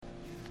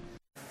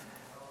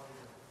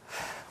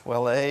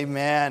Well,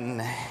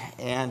 amen.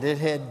 And it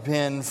had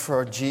been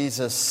for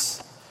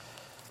Jesus,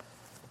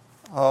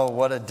 oh,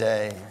 what a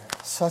day.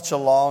 Such a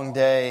long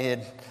day.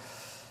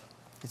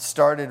 It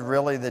started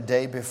really the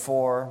day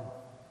before,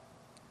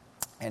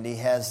 and he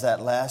has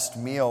that last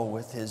meal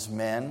with his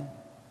men.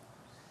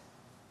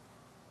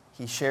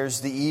 He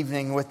shares the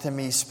evening with them.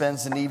 He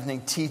spends an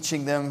evening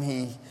teaching them.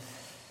 He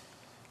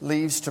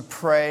leaves to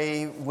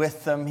pray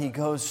with them. He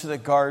goes to the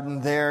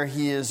garden. There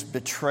he is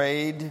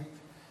betrayed.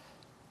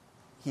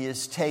 He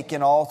is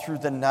taken all through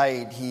the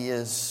night. He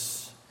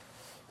is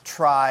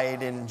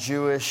tried in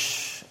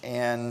Jewish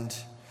and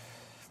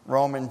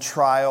Roman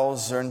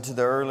trials into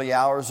the early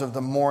hours of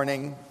the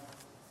morning.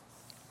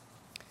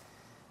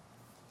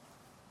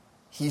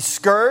 He's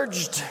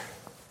scourged.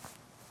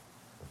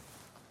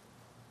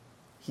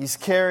 He's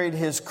carried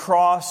his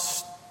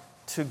cross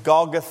to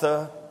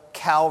Golgotha,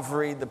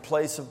 Calvary, the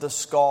place of the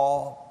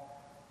skull.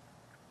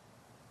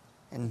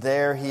 And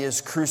there he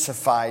is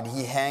crucified.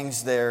 He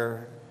hangs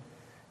there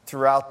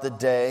throughout the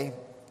day,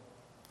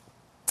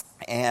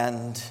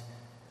 and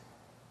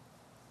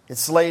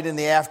it's late in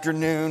the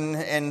afternoon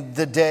and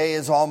the day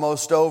is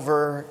almost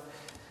over.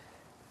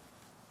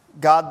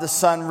 God the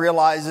Son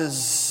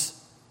realizes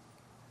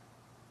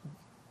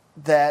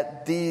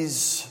that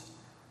these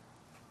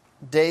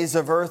days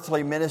of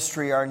earthly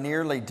ministry are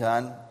nearly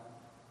done.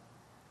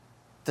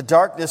 The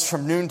darkness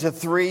from noon to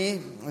 3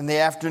 in the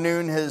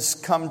afternoon has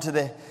come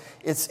to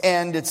its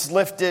end. It's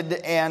lifted,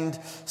 and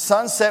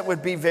sunset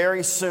would be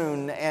very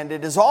soon, and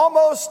it is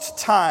almost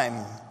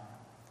time.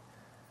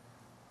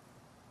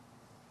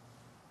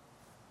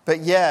 But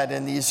yet,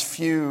 in these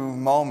few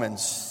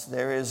moments,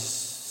 there is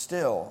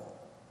still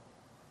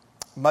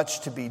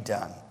much to be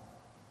done.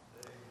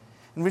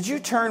 And would you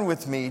turn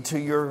with me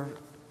to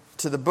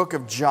the book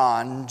of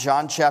John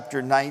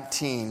chapter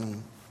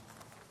 19,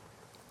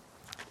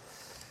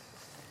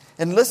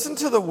 and listen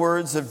to the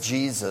words of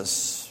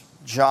Jesus.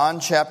 John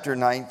chapter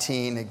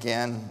 19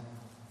 again,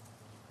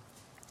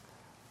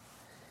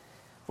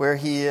 where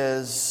he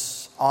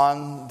is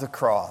on the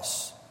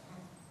cross.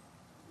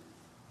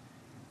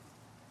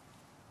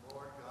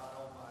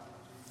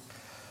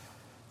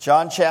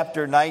 John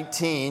chapter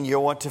 19,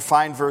 you'll want to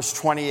find verse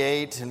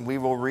 28, and we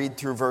will read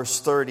through verse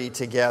 30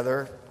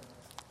 together.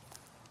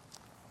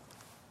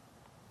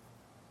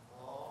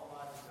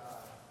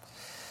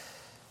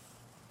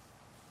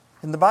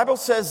 And the Bible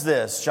says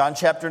this, John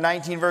chapter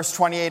 19, verse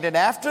 28, and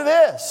after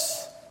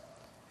this,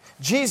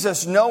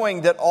 Jesus,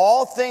 knowing that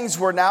all things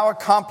were now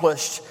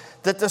accomplished,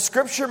 that the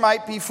scripture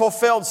might be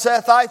fulfilled,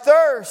 saith, I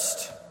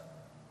thirst.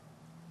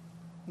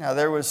 Now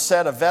there was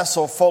set a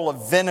vessel full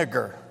of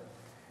vinegar,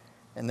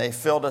 and they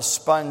filled a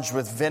sponge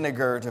with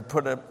vinegar to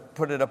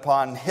put it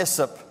upon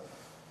hyssop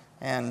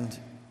and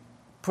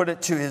put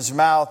it to his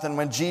mouth. And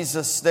when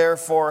Jesus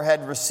therefore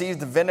had received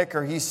the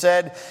vinegar, he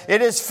said,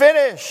 it is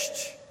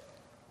finished.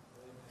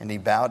 And he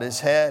bowed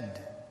his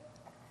head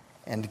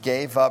and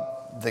gave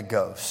up the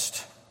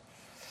ghost.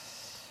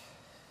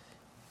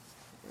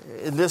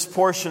 In this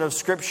portion of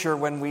Scripture,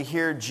 when we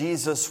hear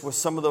Jesus with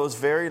some of those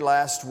very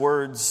last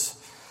words,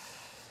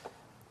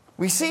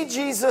 we see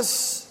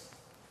Jesus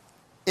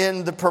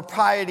in the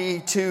propriety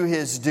to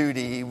his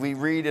duty. We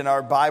read in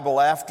our Bible,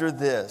 after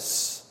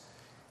this,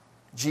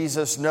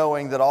 Jesus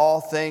knowing that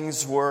all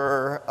things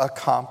were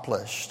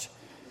accomplished.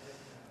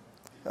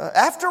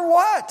 After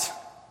what?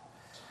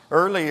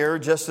 Earlier,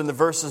 just in the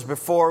verses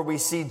before, we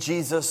see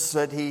Jesus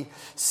that he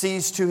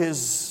sees to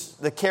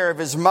the care of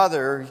his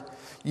mother.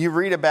 You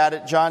read about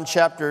it, John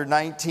chapter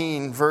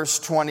 19, verse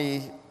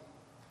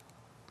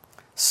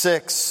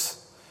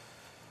 26,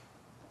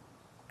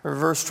 or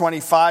verse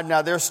 25.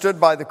 Now there stood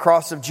by the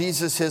cross of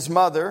Jesus his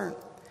mother,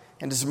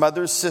 and his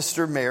mother's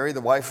sister Mary, the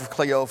wife of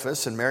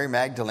Cleophas, and Mary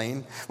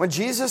Magdalene. When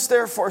Jesus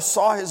therefore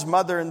saw his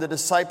mother and the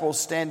disciples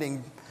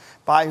standing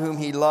by whom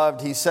he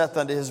loved, he saith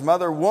unto his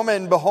mother,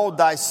 Woman, behold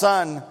thy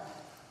son.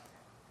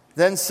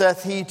 Then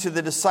saith he to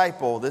the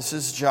disciple, this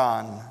is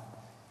John,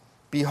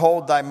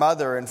 Behold thy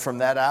mother. And from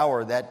that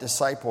hour that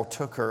disciple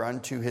took her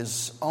unto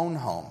his own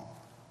home.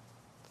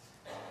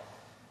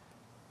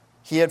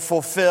 He had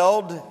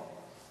fulfilled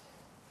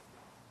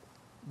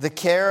the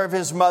care of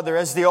his mother.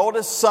 As the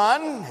oldest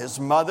son, his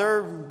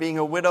mother being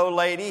a widow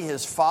lady,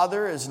 his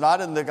father is not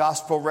in the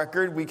gospel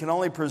record. We can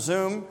only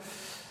presume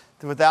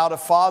that without a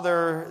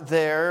father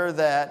there,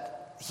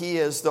 that he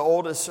is the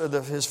oldest, or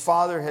his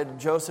father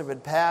Joseph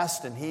had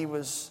passed, and he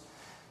was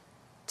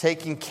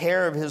taking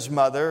care of his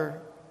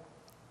mother.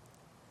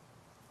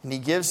 And he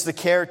gives the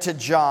care to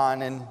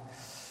John. And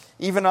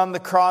even on the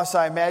cross,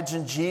 I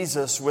imagine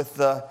Jesus with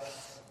the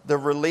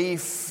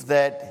relief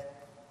that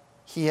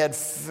he had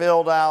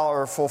filled out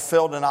or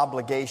fulfilled an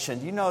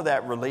obligation. You know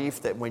that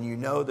relief that when you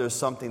know there's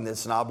something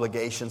that's an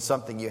obligation,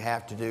 something you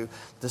have to do,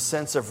 the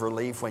sense of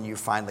relief when you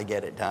finally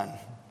get it done.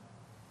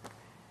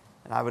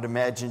 And I would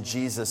imagine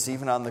Jesus,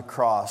 even on the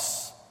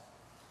cross,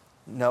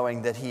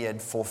 knowing that he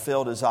had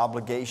fulfilled his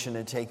obligation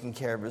in taking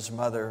care of his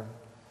mother,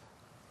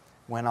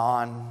 went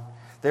on.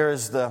 There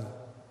is the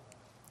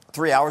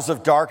 3 hours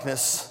of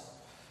darkness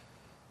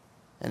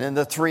And in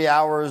the 3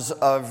 hours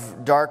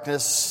of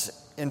darkness,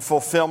 in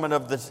fulfillment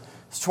of the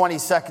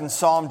 22nd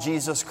Psalm,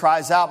 Jesus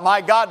cries out,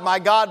 my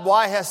God,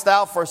 why hast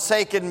thou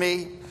forsaken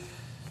me?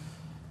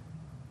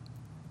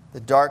 The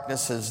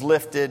darkness has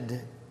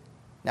lifted.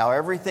 Now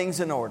everything's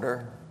in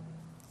order.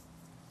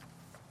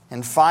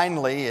 And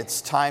finally,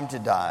 it's time to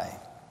die.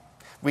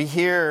 We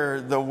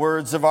hear the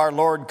words of our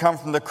Lord come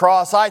from the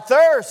cross, I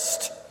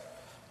thirst.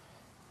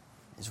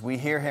 As we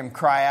hear him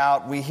cry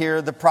out, we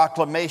hear the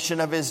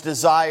proclamation of his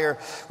desire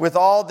with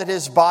all that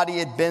his body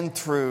had been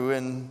through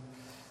in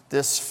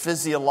this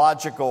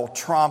physiological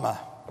trauma.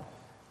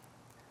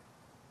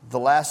 The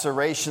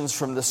lacerations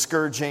from the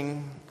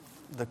scourging,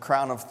 the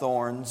crown of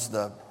thorns,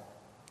 the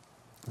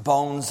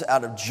bones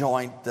out of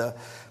joint, the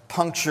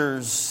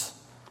punctures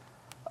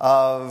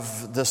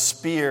of the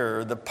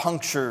spear, the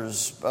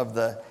punctures of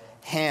the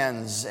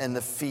hands and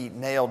the feet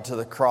nailed to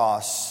the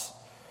cross.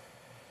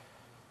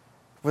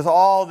 With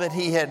all that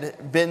he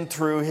had been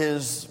through,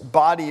 his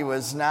body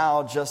was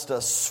now just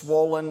a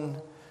swollen,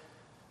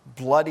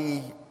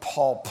 bloody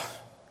pulp.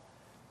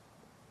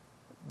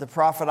 The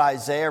prophet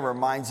Isaiah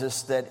reminds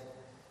us that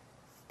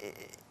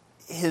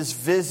his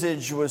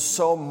visage was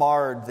so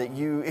marred that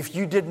if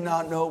you did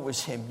not know it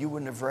was him, you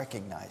wouldn't have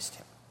recognized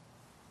him.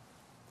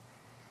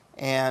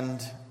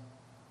 And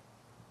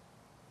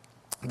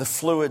the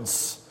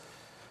fluids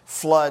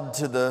flood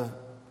to the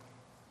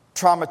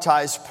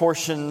traumatized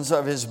portions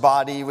of his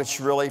body, which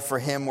really for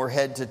him were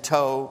head to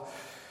toe.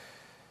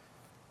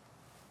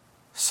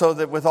 So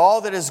that with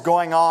all that is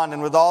going on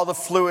and with all the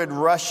fluid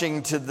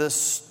rushing to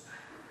this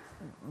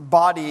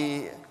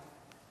body,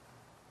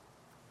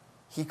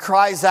 he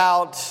cries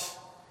out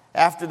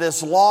after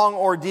this long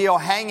ordeal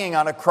hanging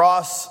on a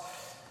cross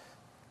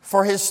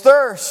for his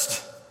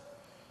thirst.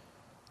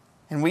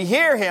 And we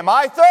hear him,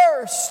 I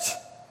thirst.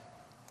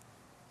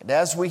 And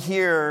as we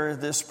hear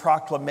this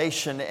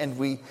proclamation and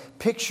we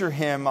picture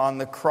him on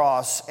the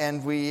cross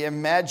and we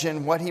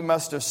imagine what he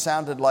must have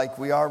sounded like,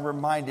 we are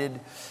reminded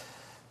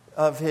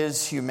of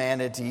his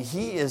humanity.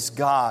 He is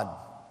God.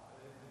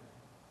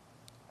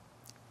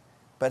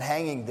 But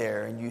hanging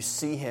there, and you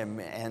see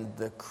him and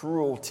the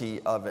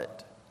cruelty of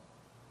it.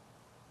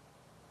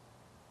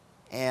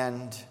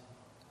 And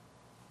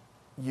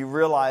you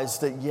realize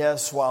that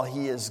yes, while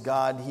he is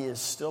God, he is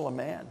still a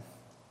man.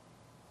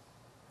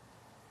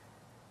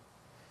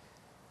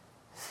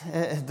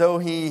 Though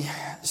he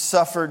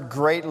suffered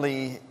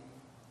greatly,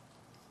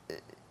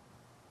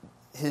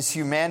 his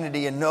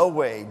humanity in no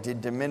way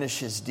did diminish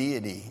his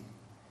deity.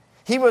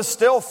 He was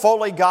still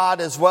fully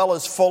God as well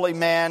as fully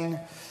man.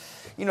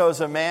 You know,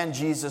 as a man,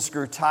 Jesus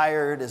grew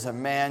tired. As a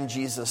man,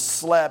 Jesus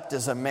slept.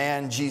 As a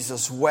man,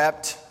 Jesus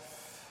wept.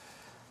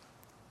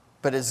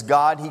 But as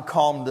God, he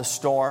calmed the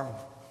storm.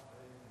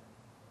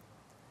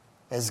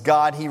 As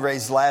God, he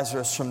raised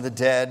Lazarus from the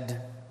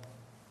dead.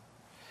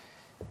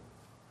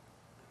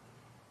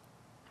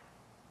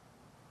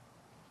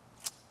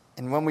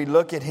 And when we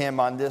look at him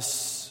on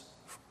this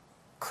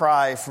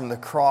cry from the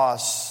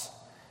cross,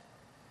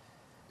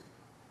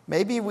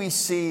 maybe we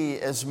see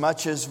as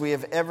much as we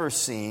have ever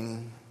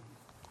seen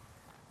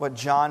what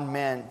John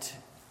meant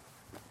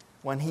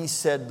when he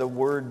said the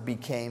Word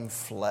became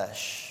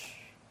flesh.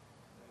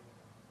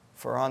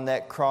 For on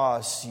that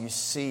cross you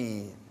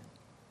see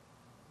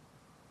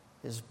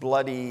his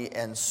bloody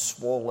and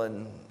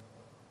swollen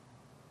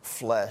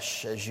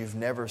flesh as you've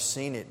never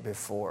seen it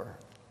before.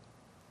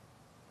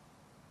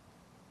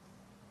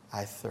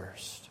 I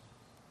thirst.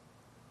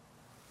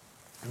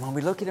 And when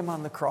we look at him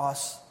on the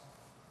cross,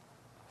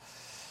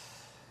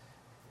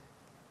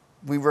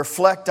 we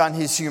reflect on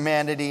his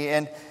humanity.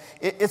 And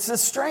it's a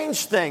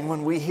strange thing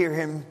when we hear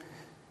him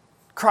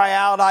cry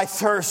out, I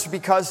thirst,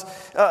 because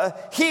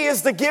he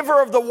is the giver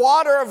of the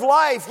water of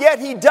life, yet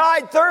he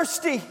died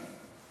thirsty.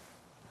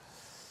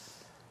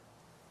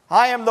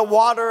 I am the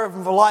water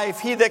of life.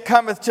 He that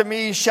cometh to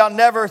me shall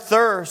never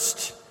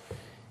thirst.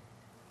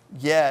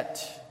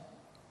 Yet,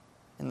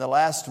 in the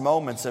last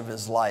moments of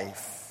his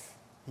life,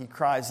 he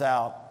cries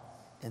out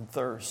in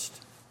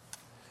thirst.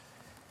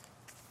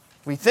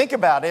 We think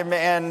about him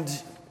and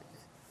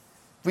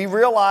we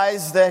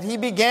realize that he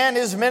began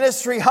his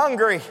ministry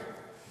hungry,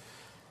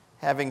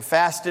 having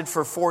fasted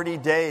for 40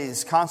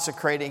 days,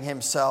 consecrating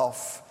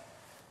himself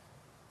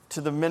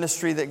to the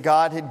ministry that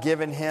God had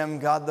given him,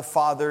 God the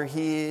Father,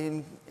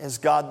 he as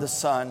God the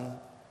Son.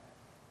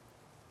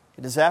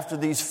 It is after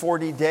these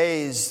 40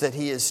 days that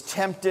he is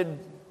tempted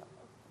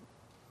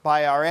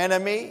by our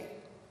enemy.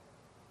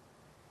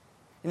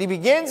 And he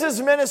begins his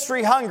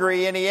ministry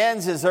hungry and he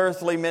ends his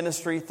earthly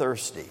ministry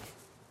thirsty.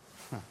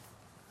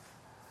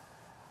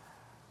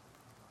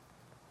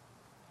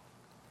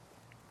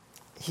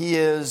 He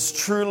is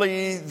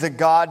truly the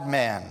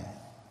God-man.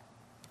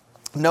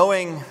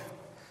 Knowing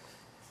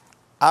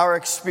our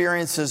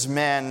experience as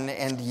men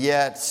and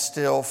yet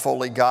still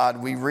fully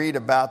God. We read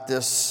about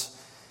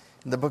this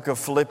in the book of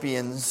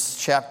Philippians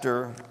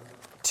chapter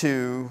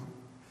 2.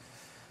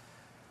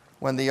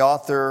 When the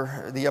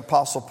author, the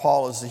Apostle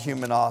Paul is the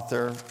human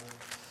author,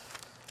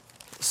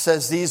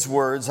 says these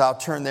words, I'll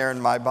turn there in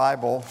my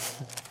Bible.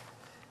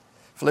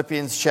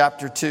 Philippians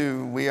chapter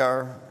 2,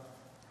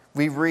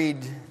 we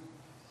read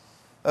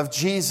of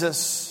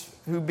Jesus,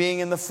 who being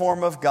in the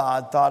form of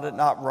God, thought it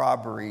not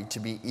robbery to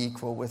be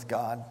equal with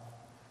God,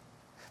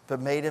 but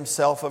made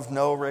himself of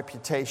no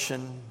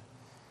reputation,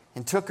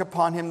 and took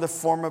upon him the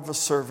form of a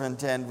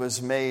servant, and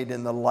was made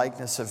in the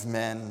likeness of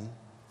men.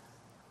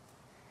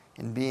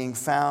 And being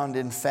found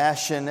in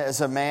fashion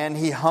as a man,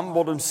 he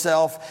humbled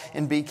himself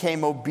and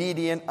became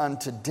obedient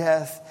unto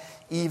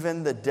death,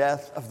 even the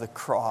death of the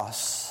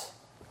cross.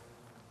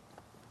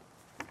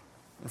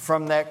 And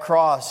from that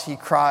cross he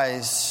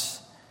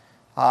cries,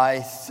 I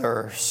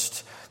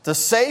thirst. The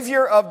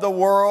Savior of the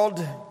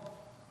world,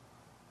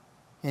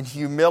 in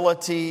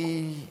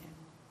humility,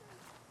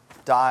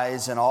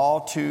 dies an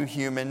all too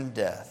human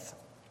death.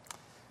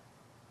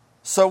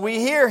 So we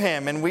hear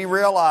him and we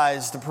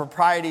realize the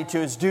propriety to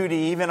his duty.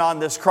 Even on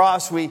this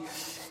cross, we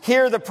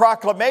hear the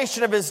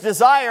proclamation of his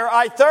desire,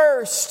 I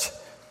thirst.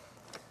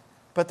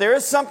 But there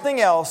is something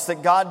else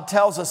that God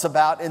tells us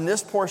about in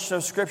this portion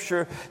of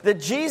Scripture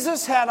that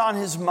Jesus had on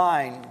his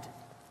mind.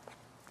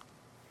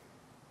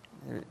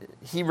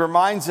 He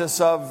reminds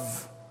us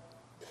of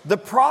the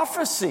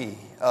prophecy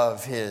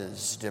of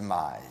his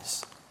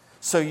demise.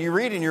 So you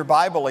read in your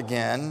Bible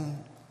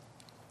again,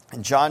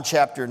 in John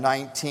chapter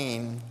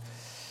 19,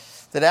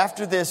 that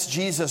after this,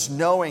 Jesus,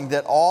 knowing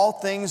that all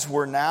things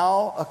were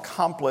now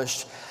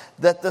accomplished,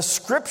 that the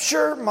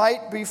Scripture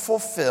might be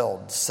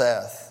fulfilled,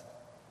 saith,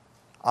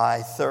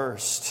 I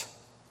thirst.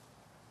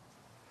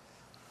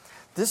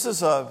 This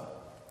is a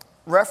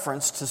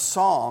reference to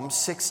Psalm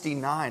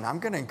 69. I'm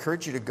going to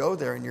encourage you to go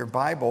there in your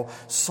Bible.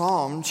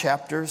 Psalm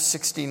chapter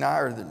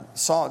 69, or the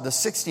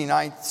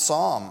 69th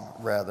Psalm,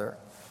 rather.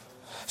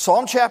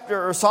 Psalm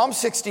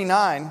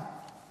 69.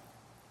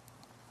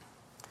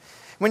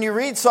 When you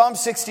read Psalm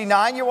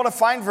 69, you want to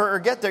find, or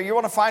get there, you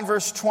want to find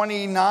verse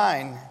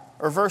 29,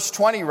 or verse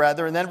 20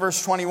 rather, and then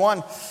verse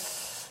 21.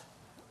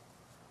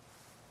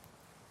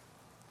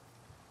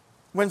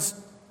 When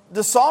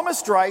the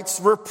psalmist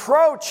writes,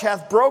 reproach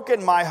hath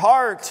broken my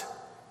heart,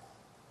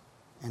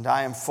 and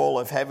I am full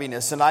of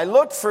heaviness. And I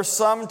looked for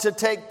some to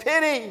take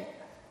pity,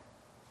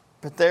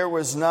 but there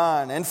was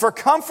none. And for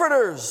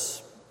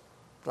comforters,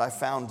 but I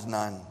found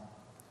none.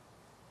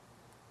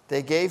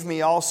 They gave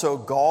me also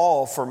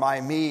gall for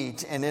my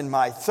meat, and in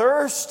my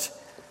thirst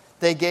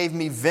they gave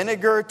me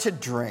vinegar to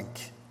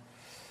drink.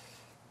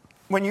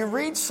 When you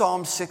read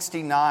Psalm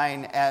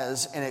 69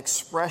 as an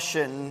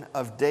expression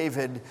of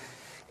David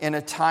in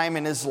a time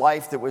in his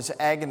life that was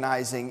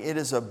agonizing, it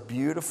is a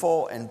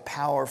beautiful and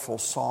powerful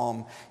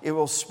psalm. It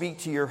will speak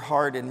to your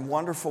heart in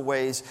wonderful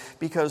ways,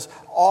 because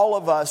all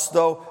of us,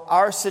 though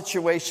our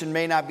situation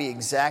may not be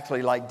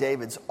exactly like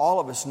David's, all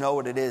of us know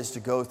what it is to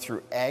go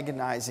through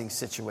agonizing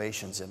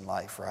situations in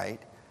life,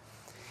 right?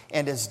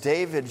 And as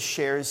David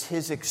shares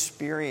his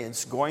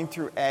experience going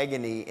through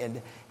agony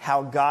and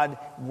how God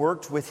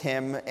worked with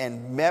him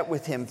and met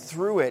with him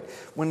through it,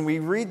 when we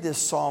read this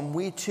psalm,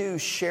 we too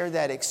share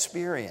that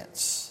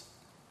experience.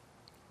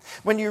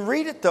 When you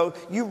read it, though,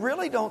 you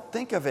really don't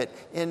think of it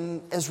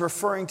as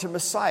referring to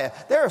Messiah.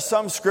 There are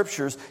some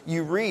scriptures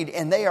you read,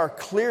 and they are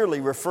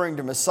clearly referring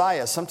to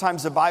Messiah.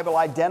 Sometimes the Bible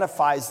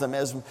identifies them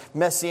as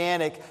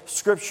messianic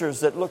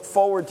scriptures that look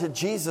forward to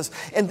Jesus.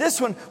 And this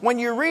one, when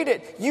you read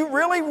it, you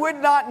really would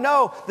not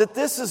know that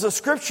this is a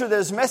scripture that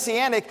is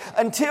messianic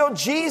until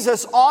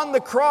Jesus on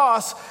the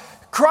cross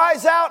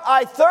cries out,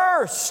 I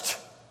thirst.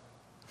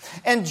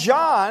 And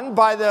John,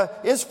 by the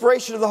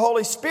inspiration of the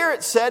Holy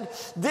Spirit, said,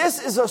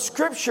 this is a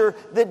scripture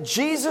that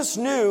Jesus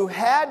knew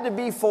had to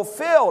be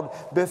fulfilled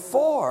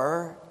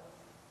before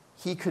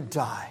he could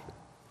die.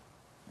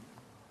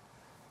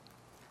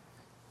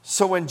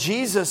 So when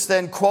Jesus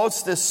then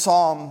quotes this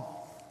psalm,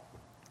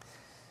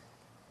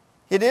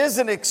 it is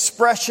an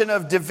expression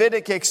of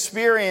Davidic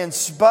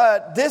experience,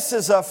 but this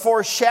is a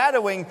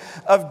foreshadowing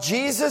of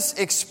Jesus'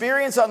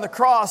 experience on the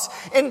cross.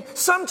 And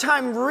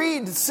sometime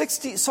read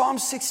Psalm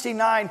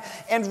 69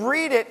 and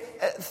read it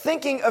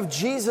thinking of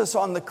Jesus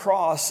on the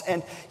cross,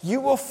 and you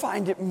will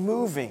find it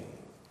moving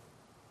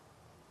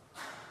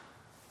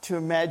to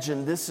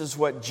imagine this is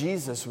what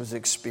Jesus was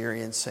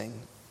experiencing.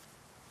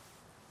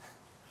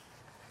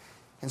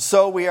 And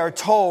so we are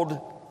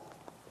told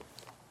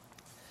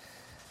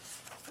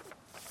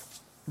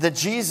that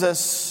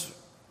Jesus,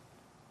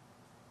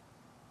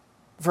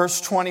 verse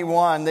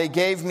 21, they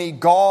gave me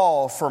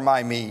gall for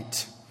my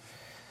meat.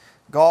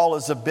 Gall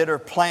is a bitter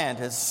plant.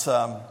 It's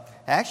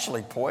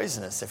actually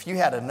poisonous. If you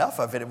had enough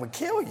of it, it would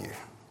kill you.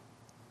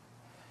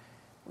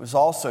 It was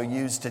also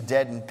used to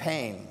deaden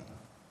pain.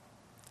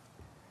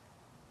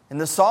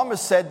 And the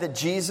psalmist said that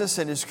Jesus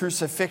in his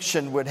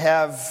crucifixion would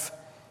have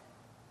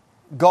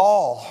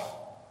gall.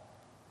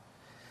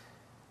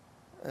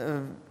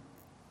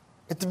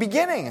 At the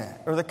beginning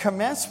or the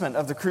commencement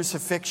of the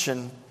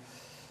crucifixion,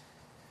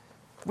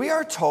 we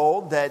are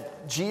told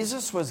that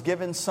Jesus was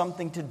given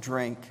something to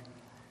drink.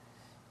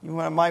 You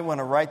might want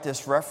to write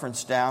this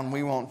reference down.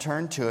 We won't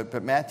turn to it,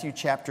 but Matthew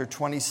chapter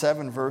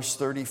 27, verse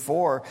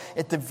 34,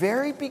 at the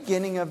very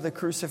beginning of the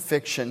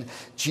crucifixion,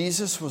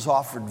 Jesus was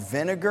offered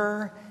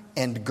vinegar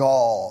and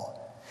gall.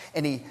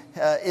 And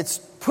it's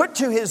put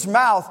to his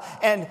mouth,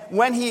 and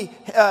when he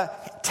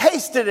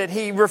tasted it,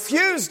 he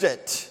refused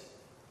it.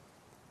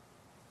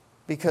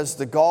 Because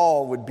the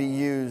gall would be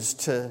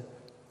used to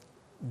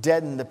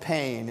deaden the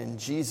pain, and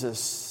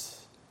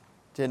Jesus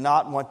did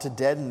not want to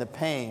deaden the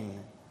pain.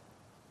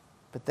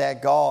 But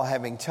that gall,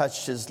 having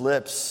touched his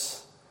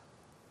lips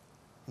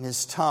and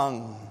his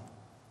tongue,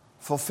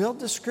 fulfilled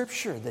the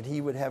scripture that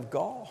he would have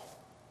gall.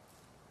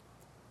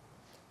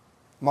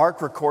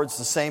 Mark records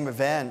the same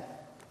event.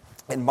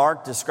 And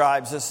Mark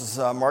describes, this is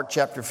Mark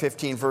chapter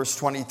 15, verse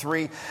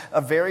 23,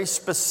 a very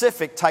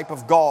specific type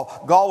of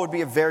gall. Gall would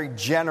be a very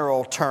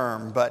general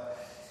term, but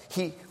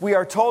we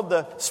are told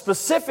the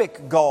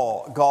specific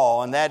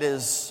gall, and that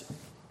is,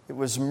 it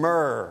was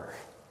myrrh.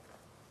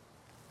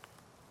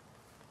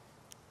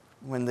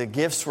 When the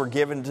gifts were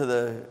given to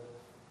the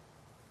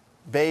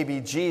baby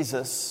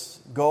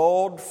Jesus,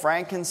 gold,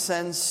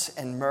 frankincense,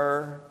 and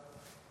myrrh,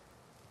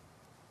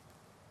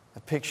 a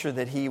picture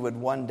that he would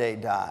one day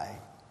die.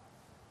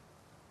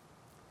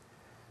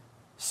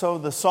 So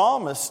the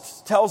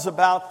psalmist tells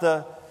about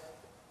the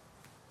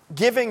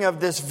giving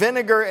of this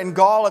vinegar and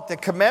gall at the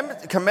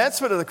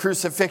commencement of the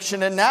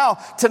crucifixion. And now,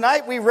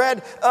 tonight we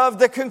read of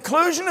the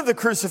conclusion of the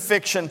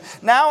crucifixion.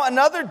 Now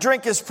another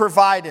drink is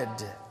provided.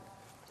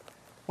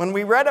 When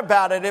we read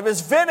about it, it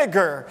was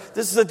vinegar.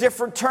 This is a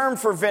different term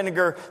for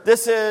vinegar.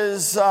 This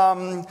is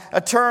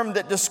a term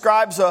that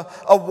describes a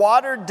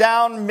watered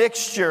down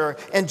mixture.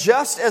 And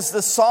just as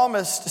the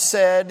psalmist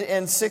said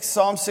in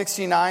Psalm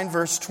 69,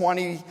 verse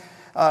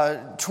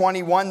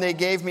 21, they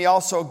gave me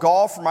also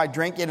gall for my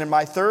drink, and in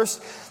my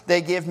thirst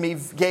they gave me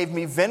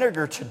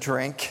vinegar to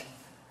drink.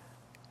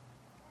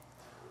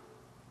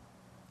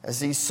 As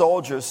these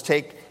soldiers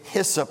take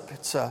hyssop,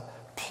 it's a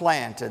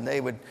plant, and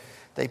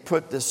they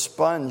put this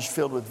sponge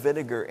filled with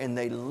vinegar and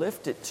they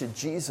lift it to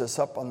Jesus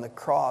up on the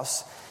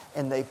cross,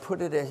 and they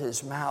put it in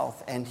his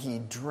mouth, and he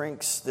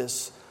drinks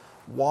this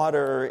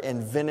water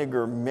and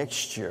vinegar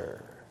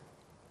mixture.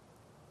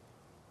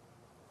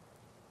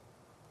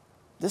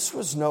 This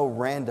was no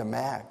random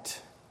act.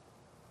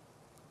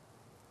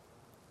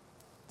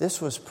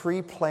 This was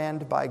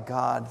pre-planned by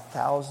God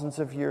thousands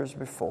of years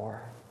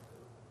before,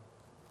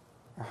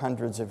 or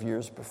hundreds of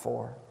years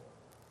before.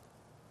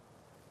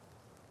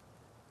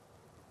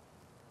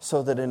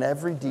 So that in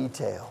every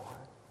detail,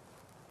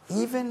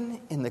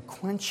 even in the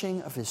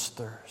quenching of his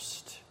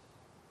thirst,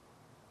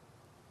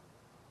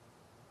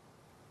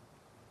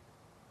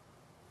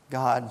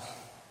 God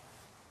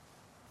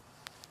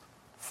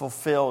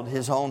fulfilled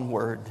his own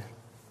word.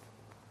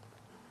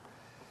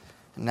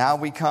 Now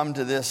we come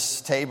to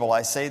this table.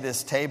 I say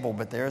this table,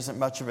 but there isn't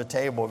much of a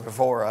table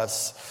before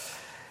us.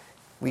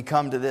 We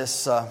come to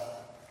this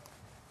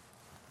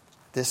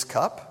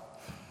cup.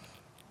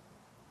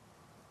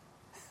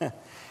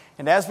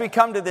 And as we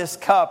come to this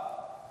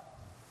cup,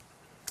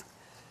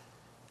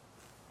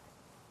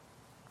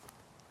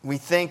 we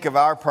think of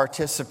our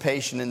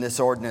participation in this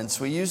ordinance.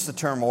 We use the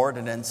term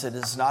ordinance. It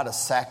is not a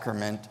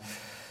sacrament.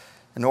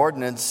 An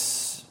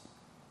ordinance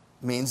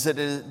means that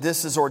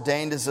this is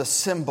ordained as a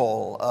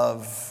symbol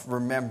of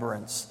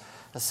remembrance.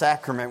 A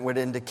sacrament would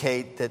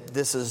indicate that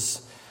this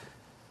is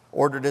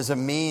ordered as a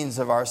means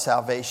of our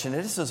salvation.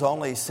 This is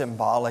only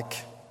symbolic.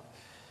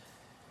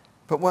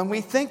 But when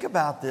we think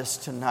about this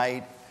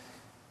tonight,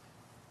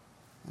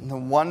 and the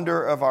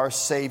wonder of our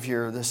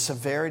Savior, the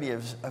severity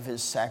of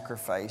his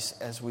sacrifice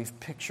as we've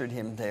pictured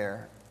him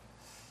there,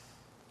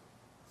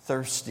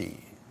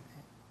 thirsty,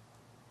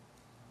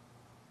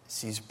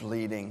 as he's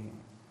bleeding,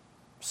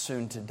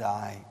 soon to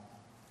die.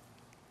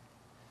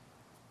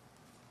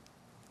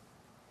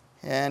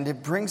 And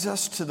it brings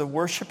us to the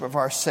worship of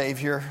our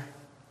Savior.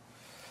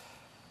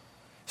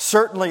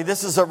 Certainly,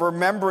 this is a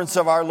remembrance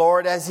of our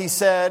Lord. As he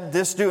said,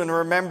 "This do in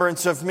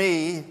remembrance of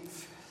me."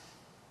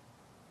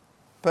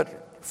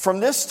 But from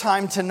this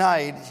time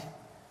tonight,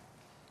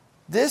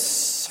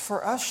 this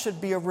for us should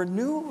be a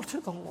renewal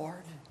to the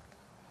Lord.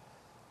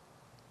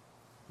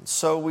 And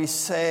so we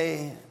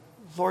say,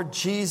 "Lord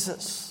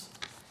Jesus,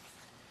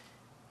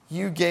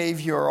 you gave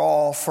your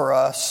all for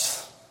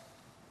us."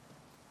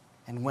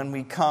 And when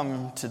we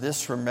come to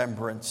this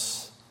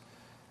remembrance,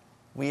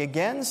 we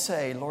again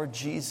say, "Lord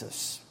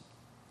Jesus,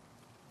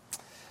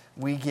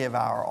 we give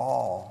our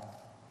all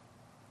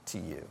to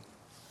you."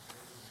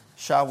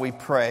 Shall we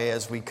pray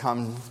as we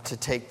come to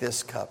take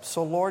this cup?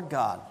 So, Lord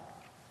God,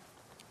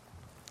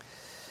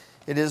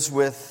 it is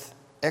with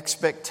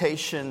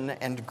expectation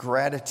and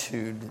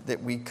gratitude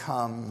that we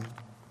come.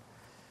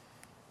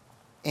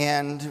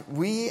 And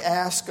we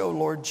ask, O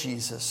Lord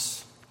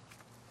Jesus,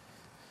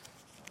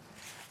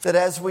 that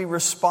as we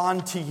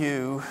respond to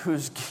you,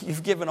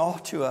 you've given all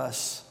to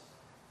us,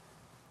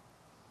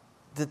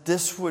 that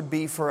this would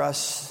be for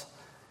us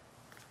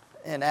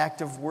an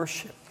act of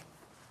worship,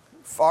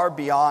 far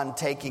beyond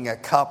taking a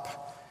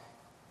cup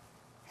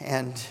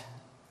and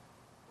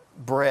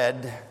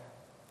bread.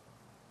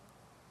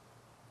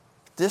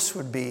 This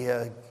would be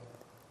a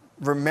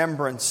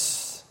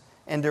remembrance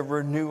and a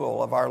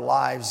renewal of our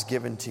lives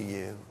given to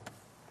you.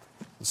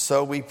 And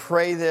so we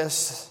pray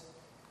this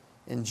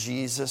In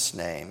Jesus'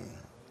 name,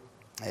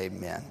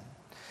 amen.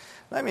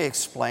 Let me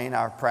explain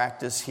our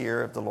practice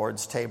here at the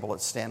Lord's table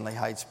at Stanley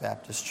Heights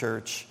Baptist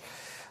Church.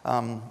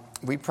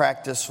 We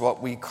practice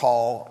what we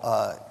call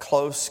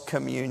close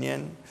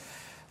communion.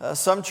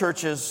 Some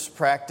churches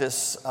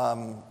practice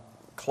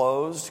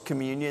closed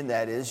communion.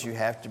 That is, you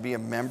have to be a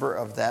member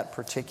of that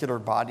particular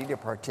body to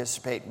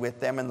participate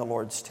with them in the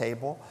Lord's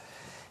table.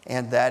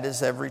 And that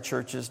is every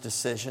church's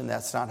decision.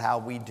 That's not how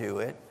we do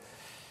it.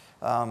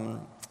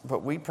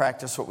 But we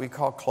practice what we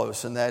call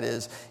close, and that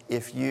is,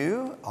 if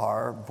you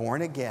are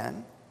born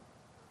again,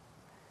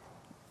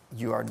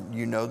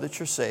 you know that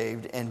you're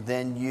saved, and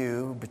then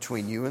you,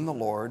 between you and the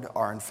Lord,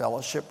 are in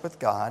fellowship with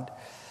God,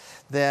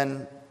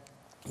 then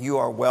you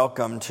are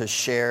welcome to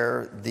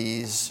share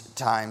this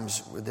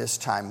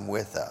time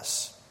with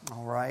us.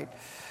 All right?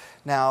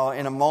 Now,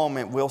 in a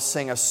moment, we'll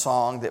sing a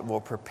song that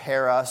will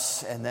prepare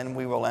us, and then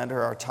we will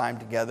enter our time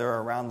together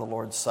around the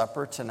Lord's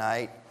Supper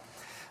tonight.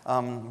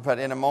 But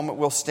in a moment,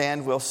 we'll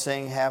stand, we'll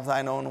sing, "Have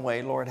Thine Own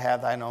Way, Lord,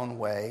 have Thine Own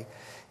way."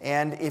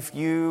 And if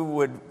you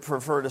would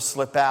prefer to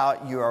slip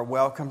out, you are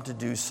welcome to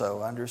do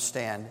so.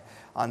 Understand.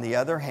 On the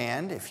other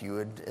hand, if you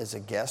would, as a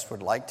guest,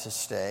 would like to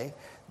stay,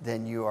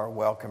 then you are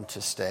welcome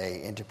to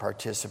stay and to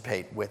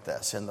participate with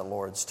us in the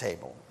Lord's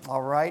table.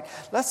 All right?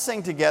 Let's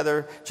sing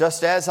together,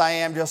 "Just As I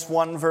Am," just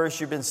one verse.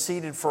 You've been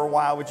seated for a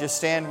while. Would you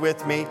stand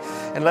with me?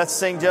 And let's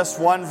sing just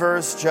one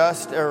verse,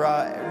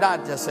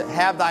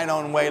 "Have Thine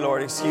Own Way,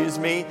 Lord," excuse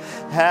me.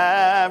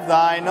 "Have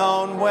Thine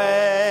own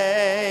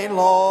way,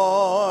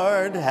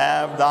 Lord,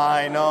 have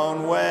Thine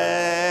own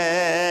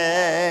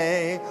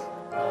way.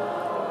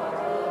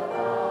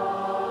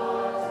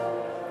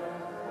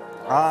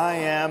 I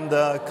am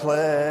the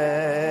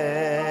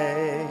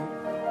clay,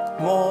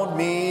 mold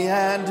me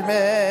and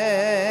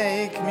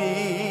make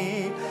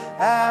me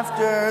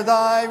after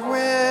Thy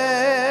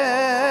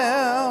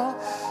will,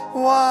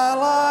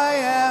 while I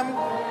am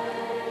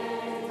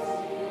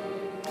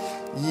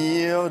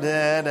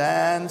yielded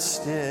and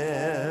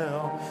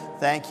still."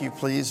 Thank you.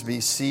 Please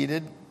be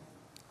seated.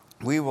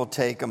 We will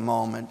take a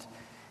moment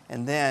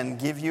and then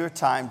give you a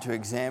time to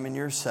examine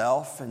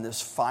yourself in this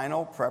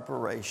final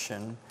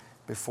preparation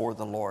before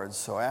the Lord.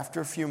 So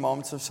after a few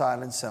moments of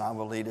silence, then I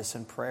will lead us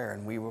in prayer,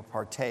 and we will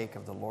partake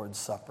of the Lord's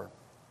Supper.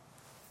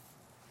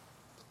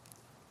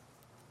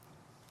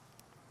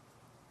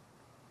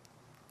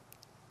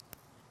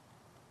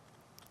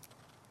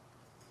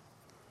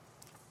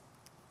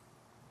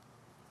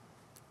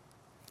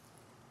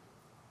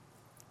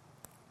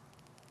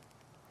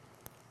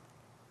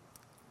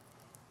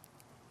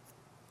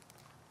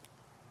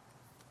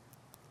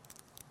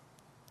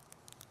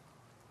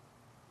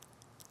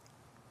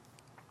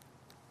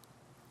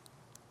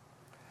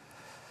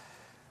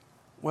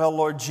 Well,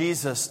 Lord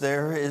Jesus,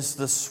 there is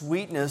the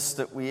sweetness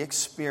that we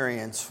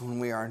experience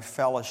when we are in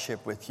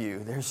fellowship with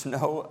you.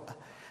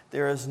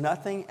 There is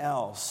nothing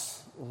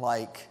else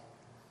like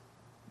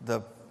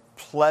the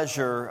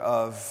pleasure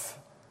of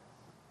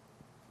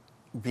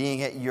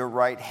being at your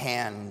right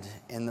hand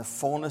in the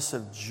fullness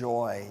of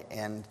joy,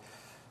 and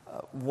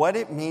what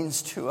it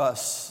means to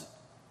us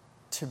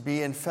to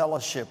be in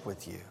fellowship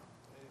with you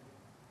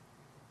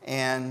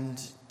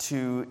and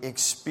to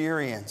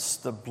experience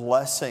the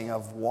blessing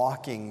of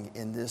walking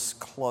in this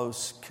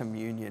close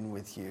communion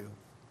with you.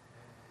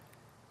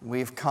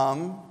 We've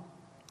come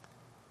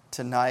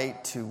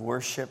tonight to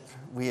worship.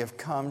 We have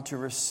come to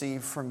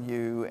receive from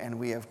you, and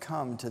we have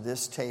come to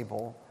this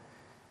table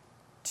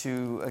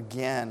to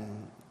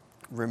again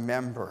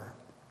remember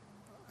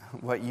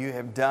what you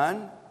have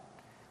done.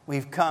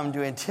 We've come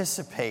to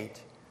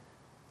anticipate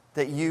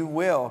that you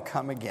will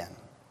come again.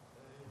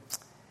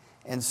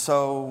 And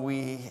so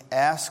we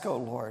ask, O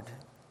Lord,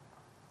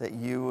 that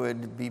you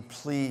would be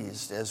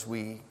pleased as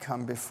we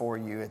come before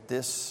you at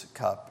this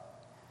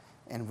cup.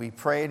 And we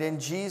pray it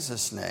in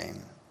Jesus'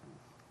 name.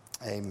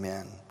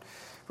 Amen.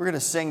 We're going to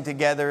sing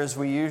together as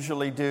we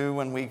usually do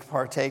when we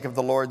partake of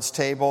the Lord's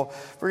table.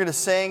 We're going to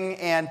sing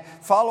and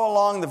follow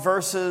along the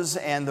verses,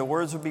 and the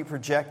words will be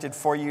projected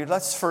for you.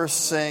 Let's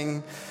first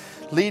sing,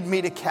 "Lead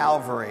Me to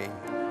Calvary."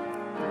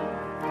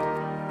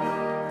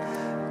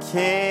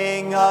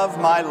 King of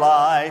my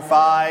life,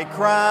 I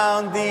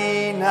crown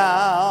thee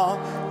now.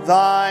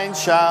 Thine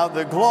shall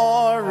the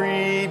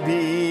glory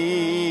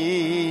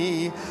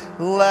be.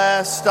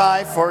 Lest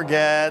I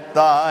forget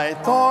thy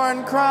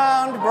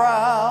thorn-crowned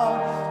brow,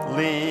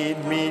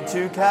 lead me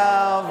to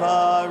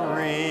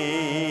Calvary.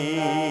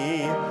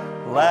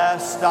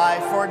 Lest I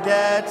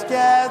forget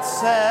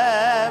Gethsemane,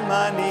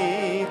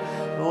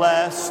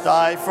 lest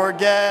I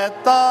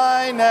forget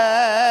thine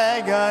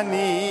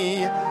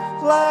agony,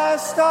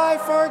 lest I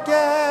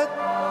forget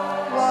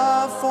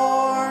love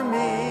for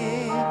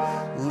me,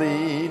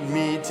 lead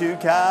me to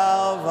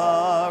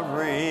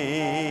Calvary.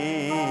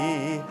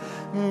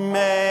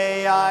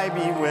 May I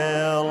be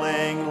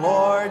willing,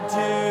 Lord,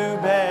 to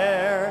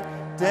bear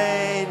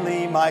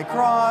daily my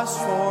cross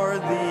for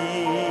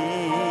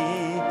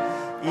thee,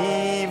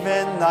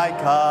 even thy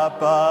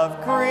cup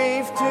of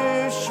grief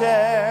to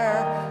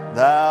share,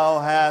 Thou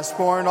hast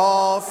borne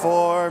all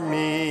for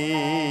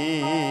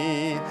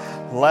me.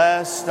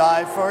 Lest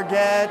I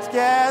forget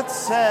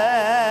Gethsemane,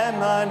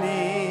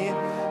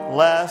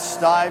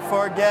 lest I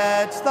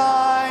forget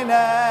thine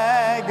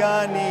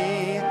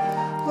agony,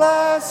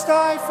 lest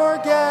I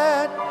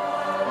forget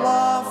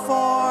love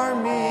for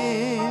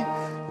me,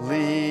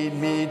 lead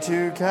me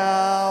to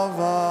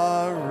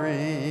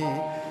Calvary.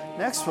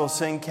 Next we'll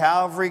sing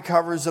Calvary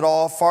Covers It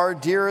All. Far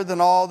dearer than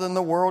all than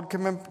the world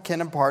can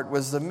impart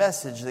was the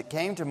message that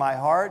came to my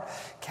heart.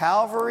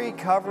 Calvary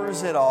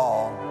covers it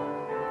all.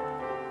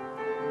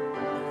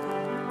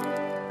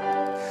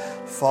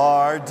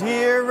 Far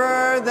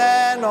dearer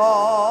than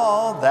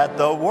all that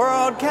the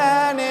world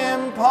can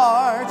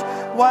impart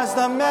was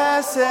the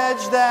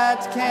message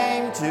that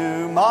came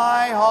to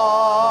my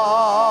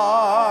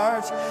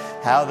heart.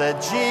 How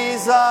that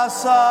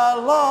Jesus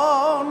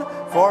alone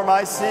for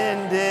my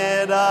sin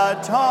did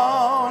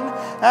atone,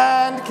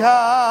 and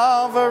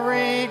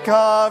Calvary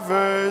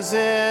covers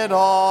it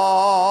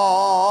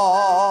all.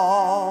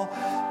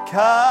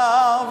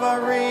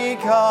 Calvary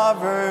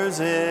covers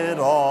it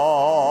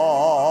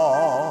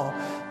all.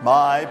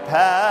 My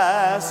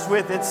past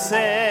with its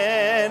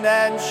sin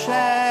and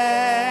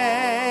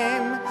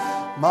shame,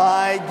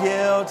 my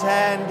guilt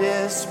and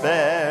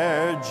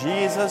despair,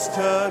 Jesus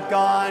took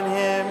on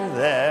him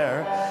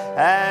there,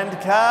 and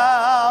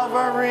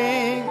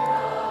Calvary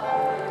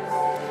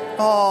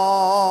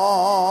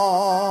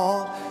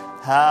all.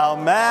 How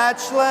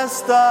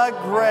matchless the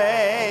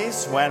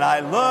grace when I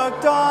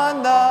looked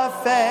on the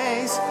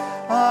face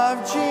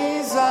of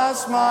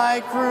Jesus,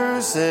 my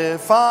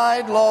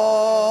crucified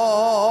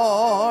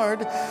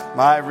Lord.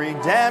 My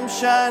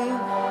redemption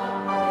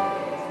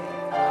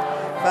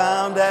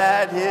found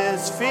at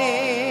his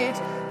feet,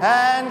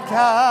 and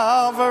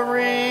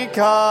Calvary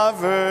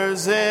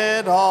covers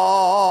it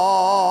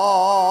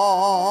all.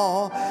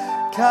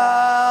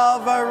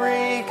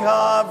 Calvary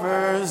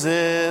covers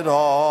it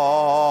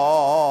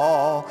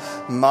all.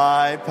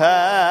 My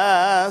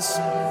past,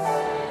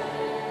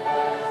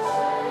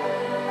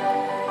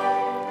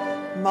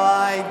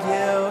 my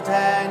guilt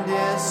and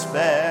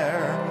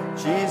despair,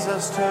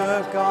 Jesus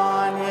took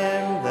on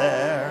him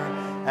there,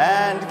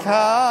 and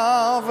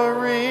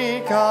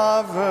Calvary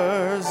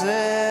covers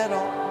it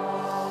all.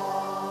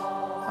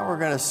 Now we're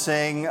going to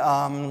sing,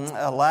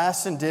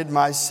 Alas, and did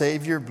my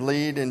Savior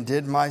bleed, and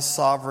did my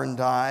sovereign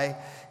die?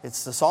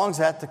 It's the songs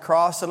at the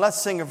cross, and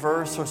let's sing a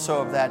verse or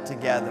so of that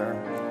together.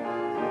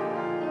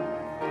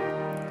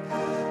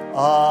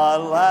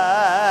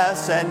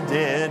 Alas, and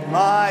did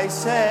my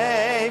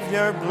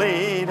Savior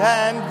bleed,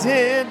 and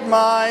did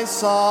my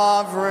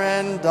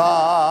sovereign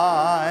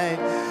die?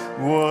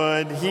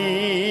 Would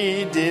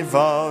he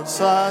devote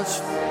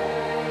such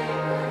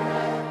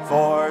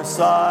for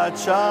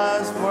such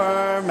as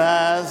worm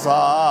as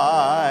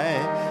I?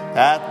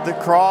 At the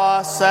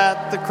cross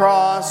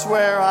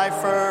where I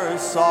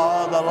first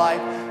saw the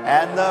light,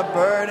 and the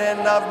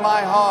burden of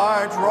my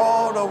heart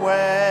rolled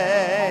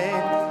away.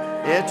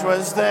 It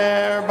was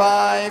there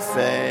by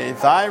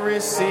faith I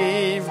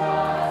received,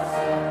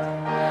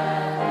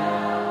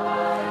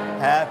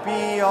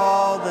 happy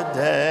all the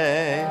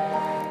day.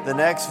 The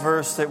next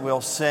verse that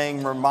we'll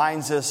sing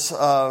reminds us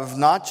of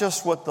not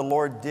just what the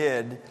Lord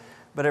did,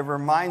 but it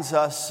reminds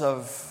us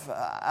of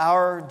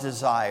our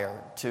desire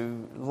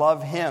to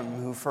love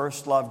him who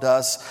first loved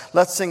us.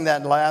 Let's sing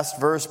that last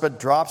verse. But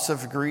drops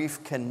of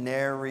grief can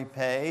ne'er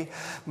repay.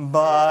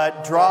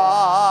 But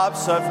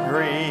drops of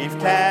grief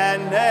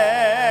can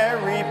ne'er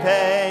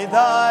repay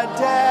the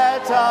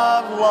debt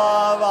of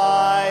love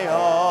I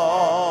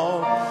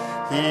owe.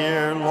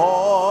 Here,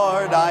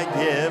 Lord, I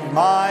give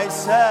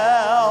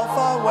myself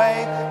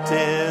away.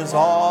 'Tis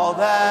all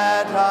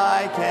that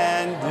I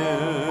can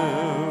do.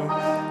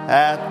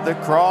 At the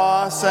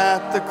cross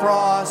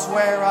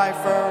where I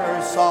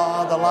first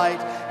saw the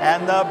light,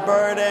 and the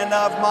burden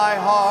of my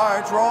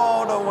heart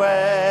rolled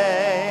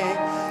away.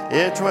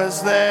 It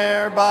was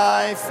there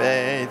by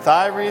faith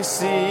I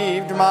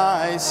received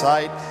my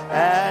sight,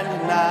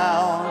 and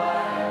now.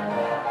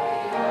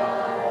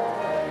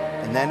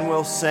 And then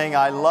we'll sing,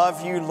 I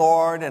love you,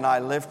 Lord, and I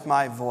lift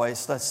my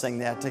voice. Let's sing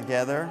that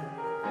together.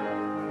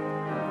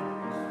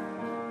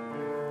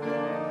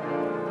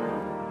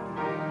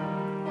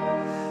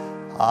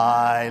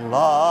 I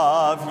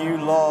love you,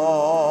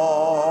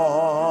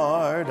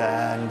 Lord,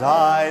 and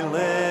I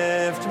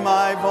lift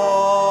my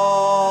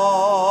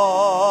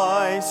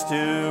voice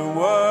to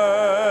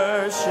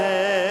worship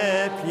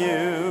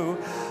you.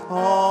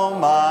 Oh,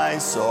 my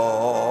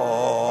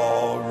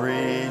soul,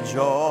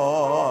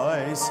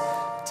 rejoice.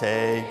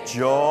 Take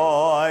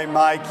joy,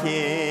 my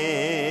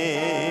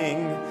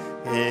King,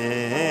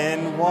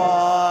 in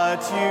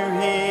what you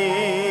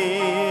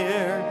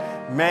hear.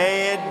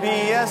 May it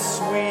be a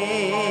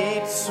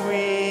sweet,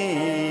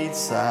 sweet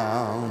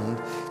sound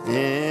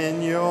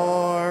in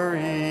your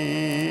ear.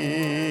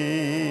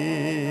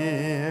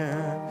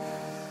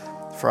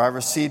 For I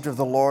received of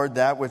the Lord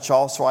that which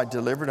also I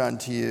delivered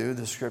unto you,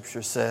 the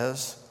scripture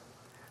says,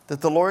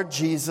 that the Lord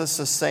Jesus,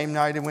 the same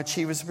night in which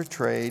he was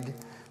betrayed,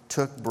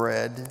 took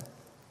bread.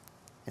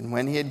 And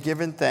when he had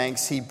given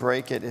thanks, he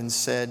brake it and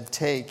said,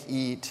 "Take,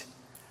 eat.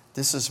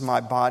 This is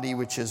my body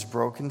which is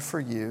broken for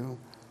you.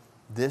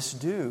 This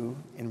do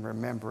in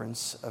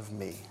remembrance of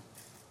me."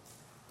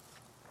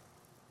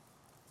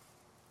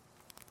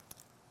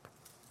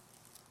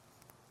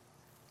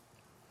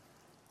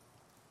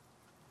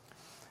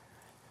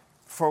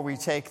 Before we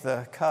take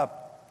the cup,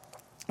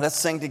 let's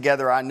sing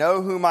together. I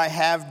know whom I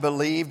have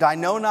believed. I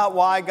know not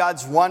why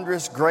God's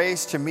wondrous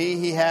grace to me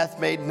he hath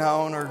made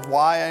known, or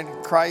why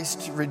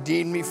Christ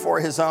redeemed me for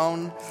his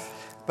own.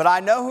 But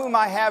I know whom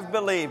I have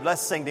believed.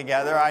 Let's sing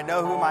together. I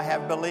know whom I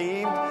have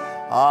believed.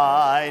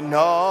 I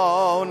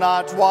know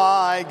not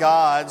why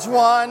God's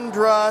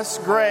wondrous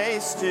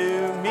grace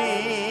to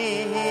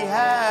me he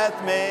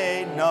hath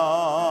made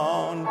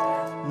known,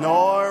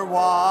 nor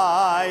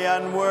why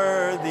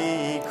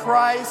unworthy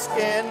Christ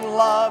in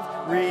love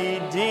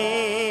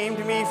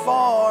redeemed me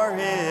for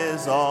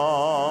his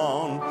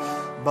own.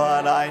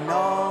 But I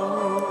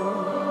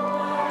know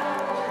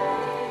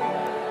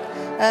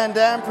and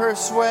am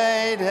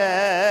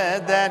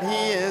persuaded that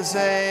he is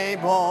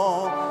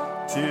able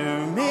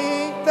to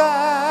meet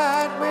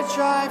that which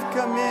I've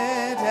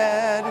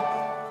committed.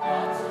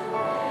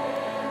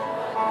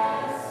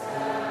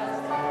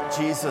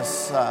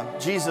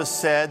 Jesus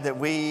said that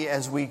we,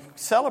 as we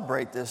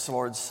celebrate this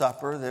Lord's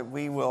Supper, that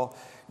we will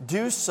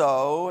do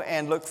so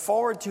and look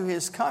forward to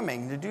his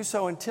coming, to do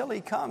so until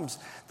he comes.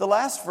 The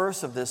last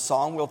verse of this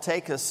song will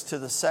take us to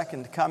the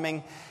second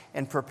coming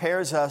and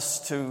prepares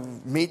us to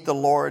meet the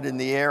Lord in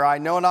the air. I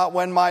know not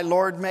when my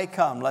Lord may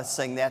come. Let's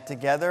sing that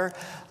together.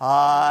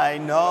 I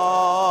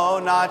know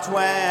not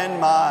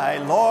when my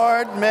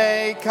Lord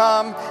may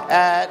come,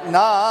 at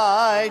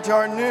night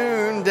or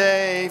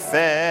noonday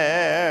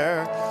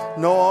fair,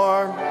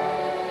 nor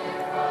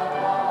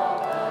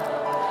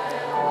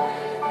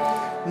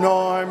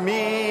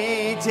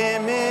meet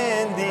him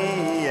in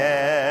the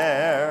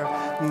air.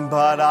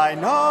 But I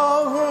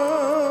know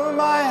whom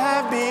I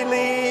have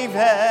believed,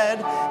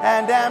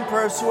 and am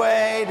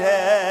persuaded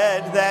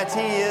that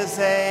he is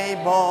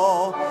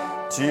able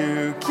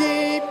to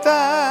keep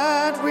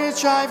that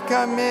which I've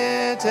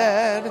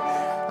committed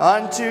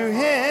unto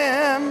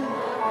him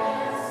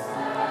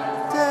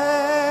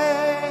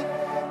day.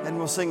 Then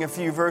we'll sing a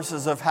few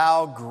verses of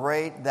How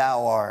Great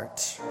Thou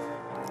Art.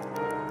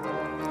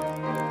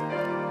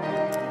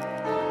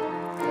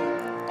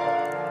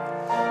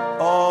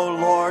 O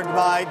Lord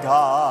my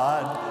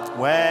God,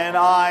 when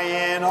I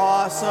in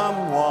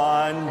awesome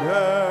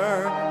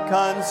wonder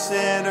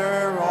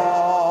consider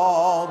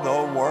all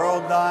the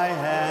world thy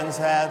hands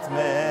hath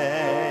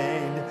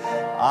made,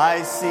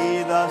 I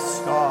see the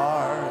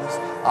stars,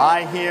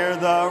 I hear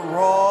the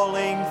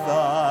rolling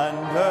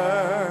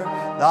thunder,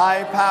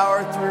 thy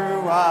power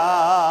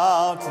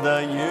throughout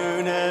the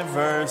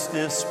universe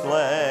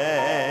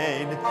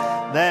displayed.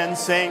 Then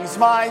sings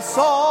my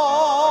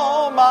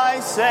soul, my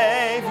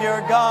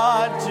Savior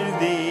God, to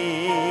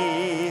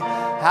thee,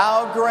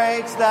 how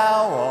great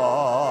thou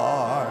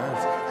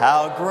art,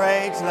 how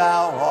great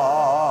thou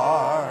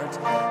art.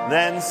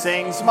 Then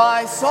sings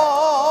my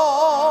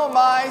soul,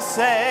 my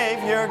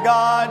Savior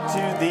God,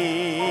 to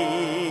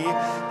thee,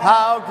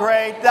 how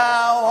great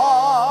thou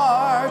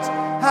art,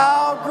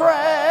 how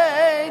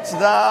great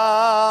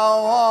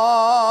thou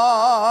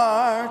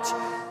art.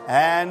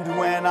 And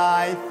when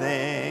I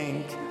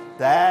think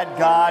that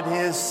God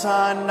his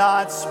Son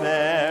not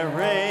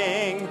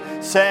sparing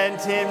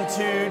sent him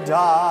to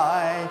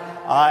die,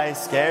 I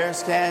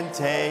scarce can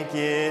take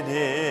it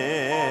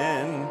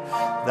in,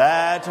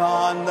 that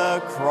on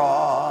the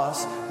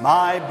cross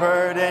my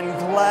burden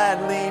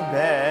gladly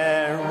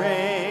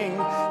bearing,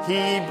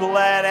 he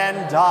bled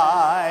and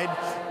died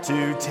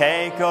to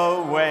take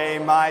away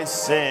my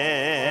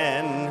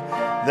sin.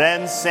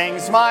 Then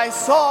sings my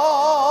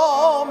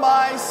soul,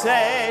 my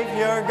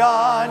Savior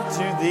God,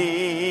 to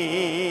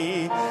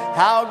thee,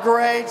 how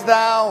great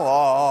thou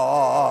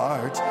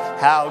art,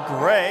 how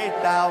great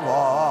thou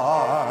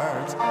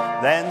art.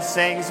 Then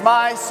sings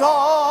my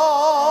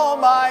soul,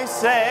 my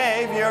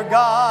Savior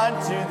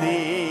God, to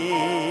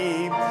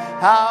thee,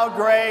 how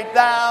great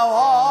thou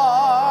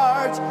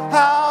art,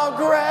 how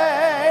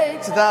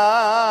great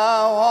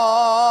thou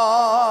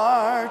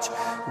art.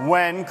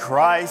 When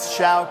Christ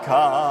shall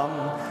come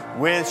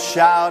with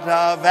shout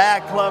of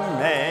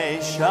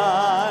acclamation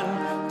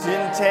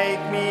to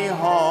take me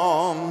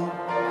home,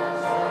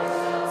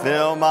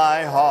 fill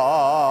my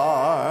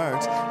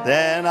heart,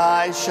 then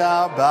I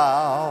shall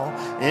bow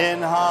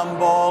in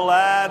humble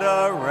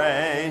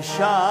adoration,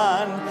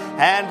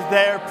 and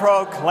there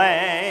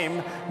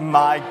proclaim,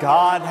 my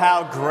God,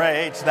 how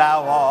great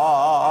thou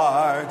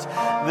art.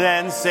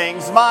 Then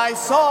sings my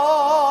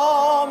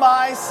soul,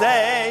 my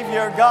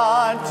Savior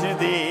God, to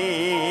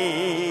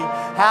thee,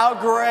 how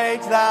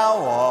great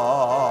thou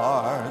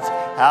art,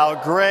 how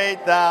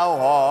great thou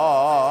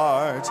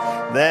art.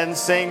 Then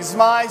sings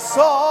my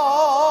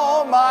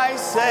soul, my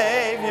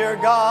Savior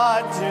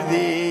God, to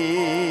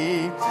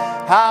thee,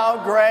 how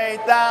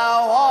great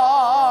thou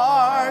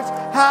art,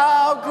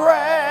 how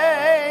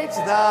great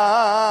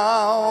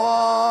thou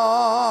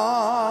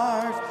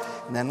art.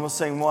 And then we'll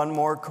sing one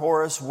more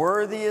chorus.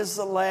 Worthy is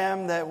the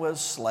Lamb that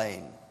was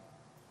slain.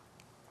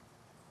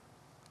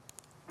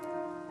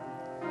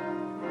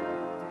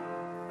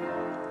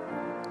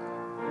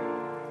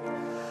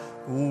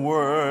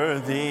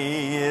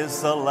 Worthy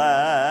is the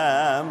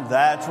Lamb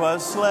that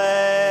was slain.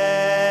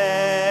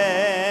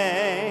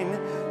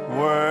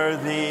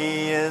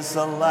 Worthy is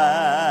the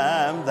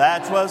Lamb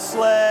that was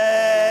slain.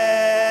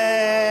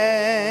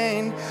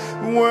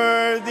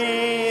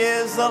 Worthy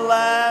is the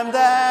Lamb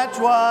that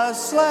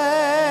was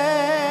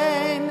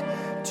slain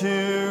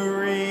to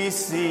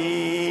receive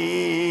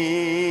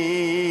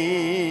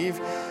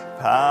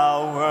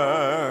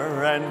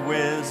power and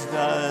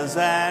wisdom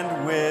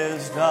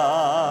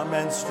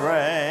and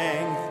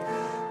strength,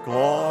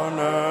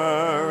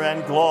 honor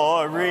and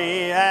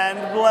glory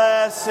and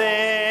blessing.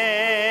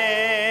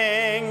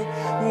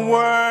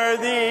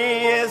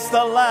 Worthy is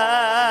the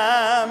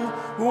Lamb,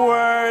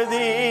 worthy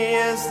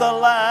is the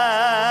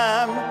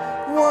Lamb,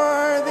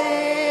 worthy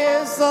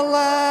is the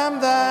Lamb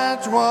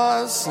that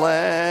was slain.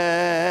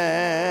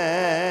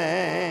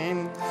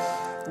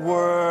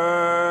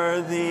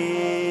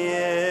 Worthy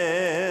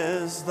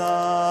is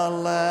the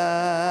Lamb.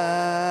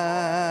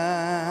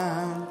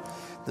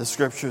 The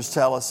scriptures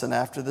tell us, and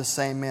after the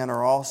same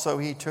manner also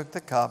he took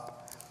the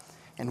cup,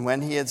 and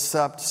when he had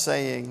supped,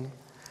 saying,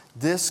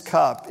 This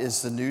cup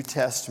is the New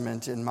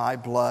Testament in my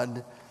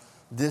blood.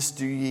 This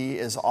do ye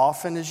as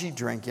often as ye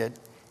drink it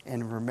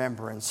in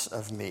remembrance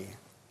of me.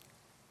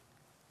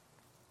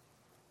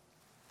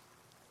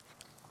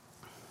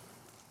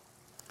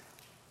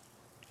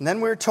 And then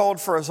we're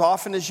told, For as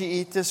often as ye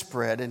eat this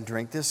bread and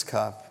drink this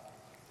cup,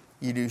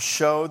 ye do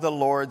show the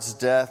Lord's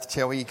death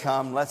till he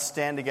come. Let's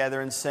stand together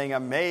and sing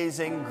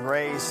Amazing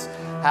Grace.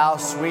 How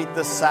sweet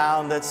the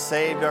sound that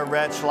saved a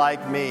wretch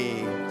like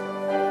me.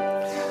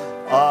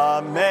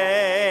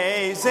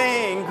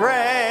 Amazing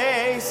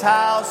grace,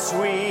 how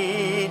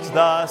sweet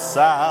the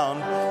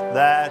sound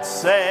that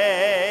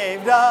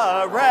saved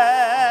a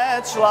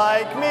wretch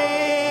like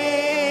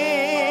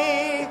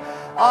me.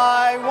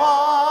 I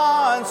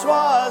once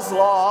was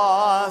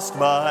lost,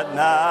 but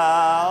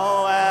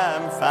now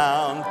am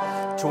found.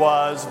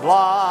 'Twas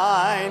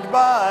blind,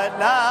 but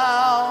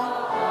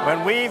now,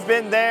 when we've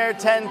been there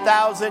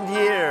 10,000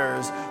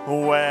 years,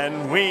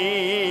 when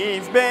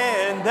we've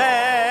been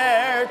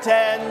there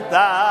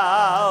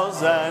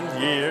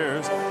 10,000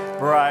 years,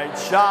 bright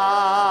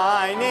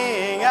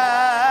shining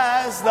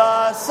as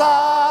the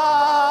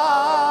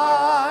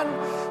sun,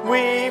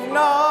 we've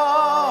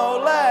no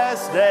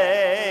less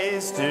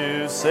days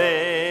to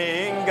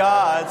sing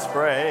God's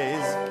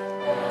praise.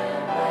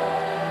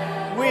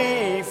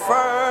 We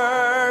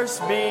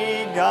first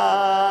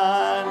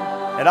begun.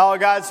 And all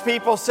God's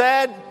people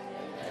said,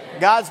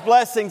 God's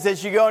blessings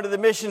as you go into the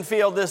mission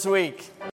field this week.